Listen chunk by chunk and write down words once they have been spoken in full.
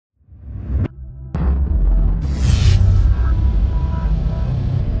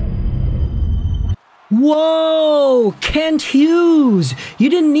Whoa! Kent Hughes! You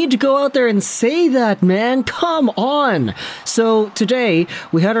didn't need to go out there and say that, man! Come on! So, today,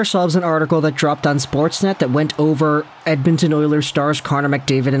 we had ourselves an article that dropped on Sportsnet that went over Edmonton Oilers stars Connor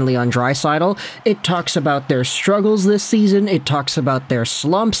McDavid and Leon Draisaitl. It talks about their struggles this season, it talks about their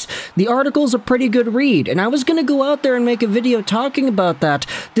slumps. The article's a pretty good read, and I was gonna go out there and make a video talking about that,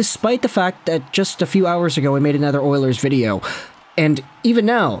 despite the fact that just a few hours ago we made another Oilers video. And even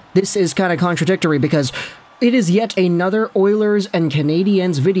now, this is kind of contradictory because it is yet another Oilers and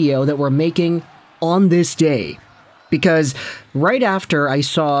Canadiens video that we're making on this day. Because right after I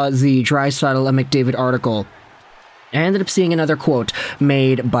saw the Draisaitl and McDavid article, I ended up seeing another quote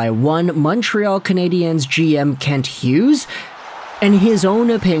made by one Montreal Canadiens GM Kent Hughes, and his own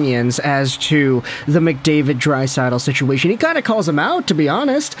opinions as to the McDavid-Draisaitl situation. He kind of calls him out, to be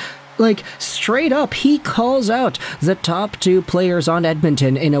honest. Like, straight up, he calls out the top two players on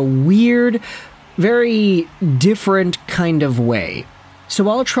Edmonton in a weird, very different kind of way. So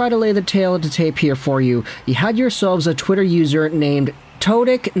I'll try to lay the tale of the tape here for you. You had yourselves a Twitter user named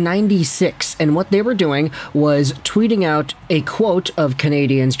Todik96, and what they were doing was tweeting out a quote of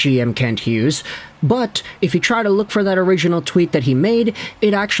Canadiens GM Kent Hughes, but if you try to look for that original tweet that he made,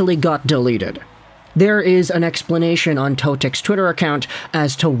 it actually got deleted. There is an explanation on Totok's Twitter account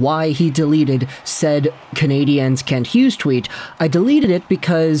as to why he deleted said Canadiens Kent Hughes tweet. I deleted it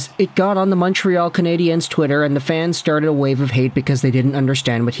because it got on the Montreal Canadiens Twitter and the fans started a wave of hate because they didn't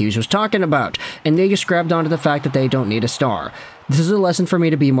understand what Hughes was talking about, and they just grabbed onto the fact that they don't need a star. This is a lesson for me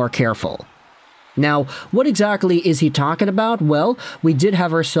to be more careful. Now, what exactly is he talking about? Well, we did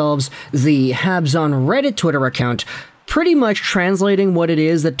have ourselves the Habs on Reddit Twitter account pretty much translating what it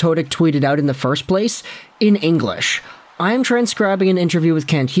is that Todik tweeted out in the first place in English. I am transcribing an interview with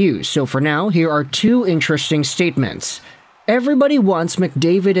Kent Hughes, so for now, here are two interesting statements. Everybody wants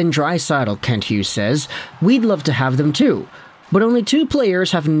McDavid and Draisaitl, Kent Hughes says. We'd love to have them too. But only two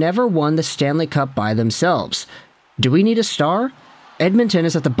players have never won the Stanley Cup by themselves. Do we need a star? Edmonton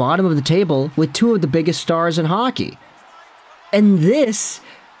is at the bottom of the table with two of the biggest stars in hockey. And this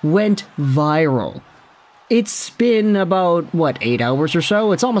went viral. It's been about, 8 hours or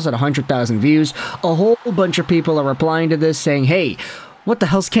so? It's almost at 100,000 views. A whole bunch of people are replying to this saying, hey, what the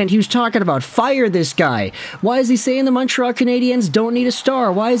hell's Kent Hughes talking about? Fire this guy. Why is he saying the Montreal Canadiens don't need a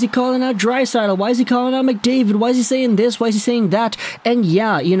star? Why is he calling out Draisaitl? Why is he calling out McDavid? Why is he saying this? Why is he saying that? And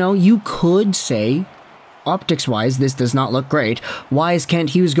yeah, you could say, optics-wise, this does not look great. Why is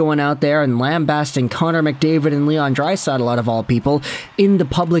Kent Hughes going out there and lambasting Connor McDavid and Leon Draisaitl, out of all people, in the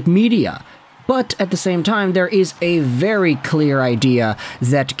public media? But at the same time, there is a very clear idea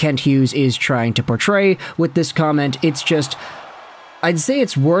that Kent Hughes is trying to portray with this comment. It's just, I'd say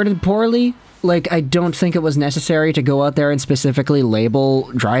it's worded poorly. Like, I don't think it was necessary to go out there and specifically label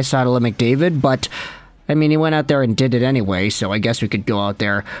Draisaitl and McDavid, but I mean, he went out there and did it anyway, so I guess we could go out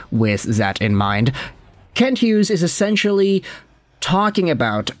there with that in mind. Kent Hughes is essentially talking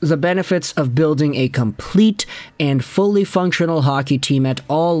about the benefits of building a complete and fully functional hockey team at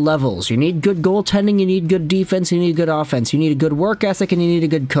all levels. You need good goaltending, you need good defense, you need good offense, you need a good work ethic, and you need a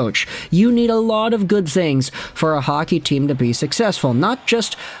good coach. You need a lot of good things for a hockey team to be successful, not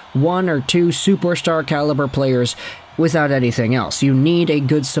just one or two superstar caliber players without anything else. You need a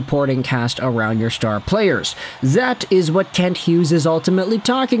good supporting cast around your star players. That is what Kent Hughes is ultimately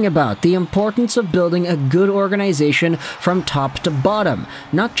talking about, the importance of building a good organization from top to bottom,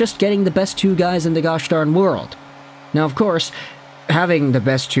 not just getting the best two guys in the gosh darn world. Now, of course, having the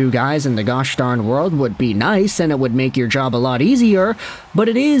best two guys in the gosh darn world would be nice, and it would make your job a lot easier, but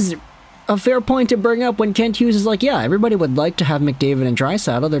it is a fair point to bring up when Kent Hughes is like, yeah, everybody would like to have McDavid and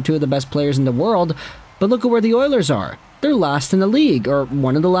Draisaitl, they're two of the best players in the world, but look at where the Oilers are. They're last in the league, or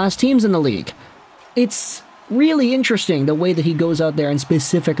one of the last teams in the league. It's really interesting the way that he goes out there and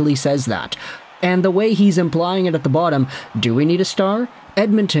specifically says that. And the way he's implying it at the bottom, do we need a star?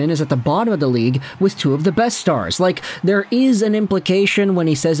 Edmonton is at the bottom of the league with two of the best stars. Like, there is an implication when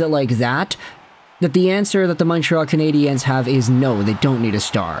he says it like that the answer that the Montreal Canadiens have is no, they don't need a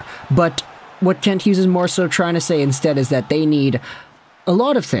star. But what Kent Hughes is more so trying to say instead is that they need a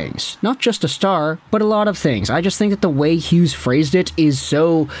lot of things. Not just a star, but a lot of things. I just think that the way Hughes phrased it is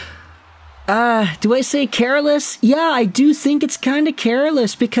so, do I say careless? Yeah, I do think it's kind of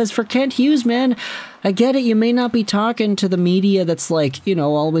careless, because for Kent Hughes, man, I get it, you may not be talking to the media that's like,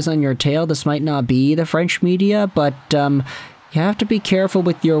 always on your tail. This might not be the French media, but, you have to be careful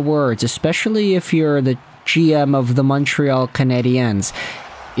with your words, especially if you're the GM of the Montreal Canadiens.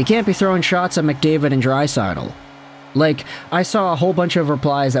 You can't be throwing shots at McDavid and Draisaitl. Like, I saw a whole bunch of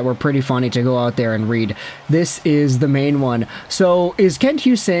replies that were pretty funny to go out there and read. This is the main one. So, is Kent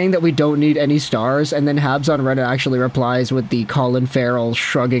Hughes saying that we don't need any stars? And then Habs on Reddit actually replies with the Colin Farrell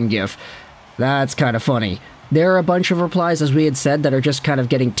shrugging gif. That's kind of funny. There are a bunch of replies, as we had said, that are just kind of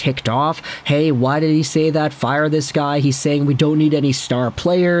getting ticked off. Hey, why did he say that? Fire this guy. He's saying we don't need any star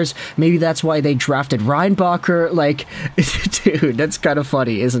players. Maybe that's why they drafted Reinbacher. Like, dude, that's kind of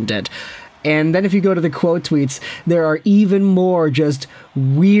funny, isn't it? And then if you go to the quote tweets, there are even more just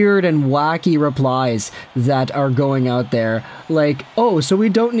weird and wacky replies that are going out there. Like, oh, so we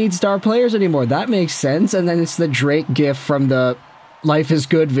don't need star players anymore. That makes sense. And then it's the Drake gif from the Life is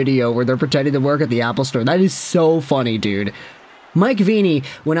Good video where they're pretending to work at the Apple Store. That is so funny, dude. Mike Veeney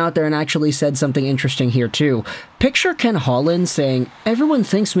went out there and actually said something interesting here too. Picture Ken Holland saying, everyone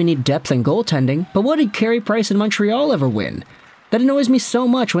thinks we need depth in goaltending, but what did Carey Price in Montreal ever win? That annoys me so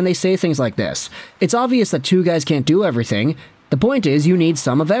much when they say things like this. It's obvious that two guys can't do everything. The point is you need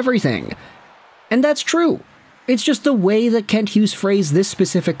some of everything. And that's true. It's just the way that Kent Hughes phrased this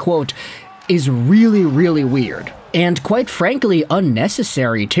specific quote is really, really weird. And quite frankly,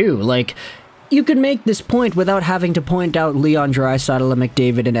 unnecessary too. Like, you could make this point without having to point out Leon Draisaitl and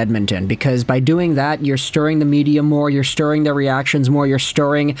McDavid in Edmonton, because by doing that, you're stirring the media more, you're stirring their reactions more, you're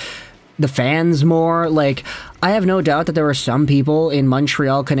stirring the fans more. Like, I have no doubt that there were some people in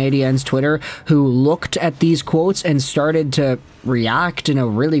Montreal Canadiens Twitter who looked at these quotes and started to react in a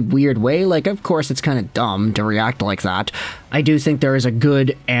really weird way. Like, of course, it's kind of dumb to react like that. I do think there is a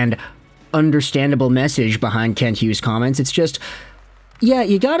good and understandable message behind Kent Hughes' comments. It's just, yeah,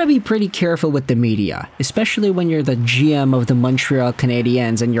 you gotta be pretty careful with the media, especially when you're the GM of the Montreal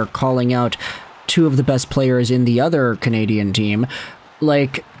Canadiens and you're calling out two of the best players in the other Canadian team.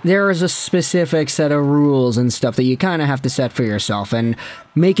 Like, there is a specific set of rules and stuff that you kind of have to set for yourself, and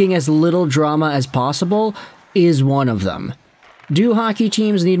making as little drama as possible is one of them. Do hockey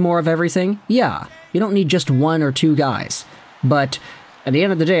teams need more of everything? Yeah. You don't need just one or two guys. But at the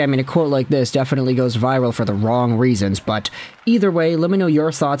end of the day, I mean, a quote like this definitely goes viral for the wrong reasons, but either way, let me know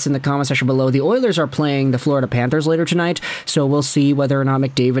your thoughts in the comment section below. The Oilers are playing the Florida Panthers later tonight, so we'll see whether or not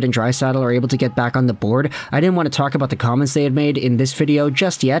McDavid and Draisaitl are able to get back on the board. I didn't want to talk about the comments they had made in this video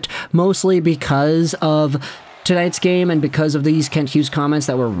just yet, mostly because of tonight's game and because of these Kent Hughes comments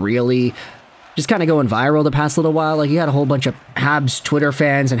that were really just kind of going viral the past little while. Like, you had a whole bunch of Habs Twitter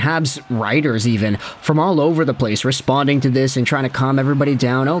fans and Habs writers even from all over the place responding to this and trying to calm everybody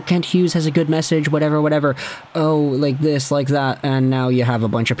down. Oh, Kent Hughes has a good message, whatever, whatever. Oh, like this, like that. And now you have a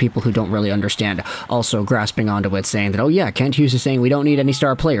bunch of people who don't really understand also grasping onto it, saying that, oh yeah, Kent Hughes is saying we don't need any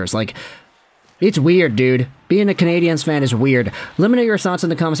star players. Like, it's weird, dude. Being a Canadiens fan is weird. Let me know your thoughts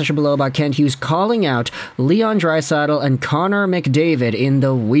in the comment section below about Kent Hughes calling out Leon Draisaitl and Connor McDavid in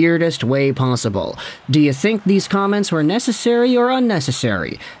the weirdest way possible. Do you think these comments were necessary or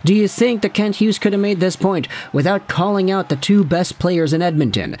unnecessary? Do you think that Kent Hughes could have made this point without calling out the two best players in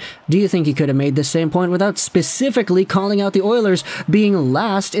Edmonton? Do you think he could have made the same point without specifically calling out the Oilers being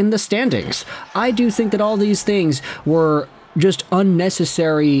last in the standings? I do think that all these things were just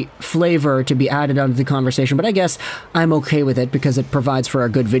unnecessary flavor to be added onto the conversation, but I guess I'm okay with it because it provides for a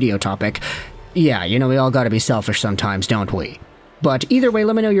good video topic. Yeah, you know, we all gotta be selfish sometimes, don't we? But either way,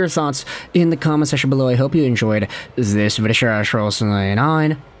 let me know your thoughts in the comment section below. I hope you enjoyed this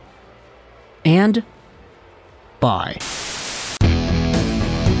video. And bye.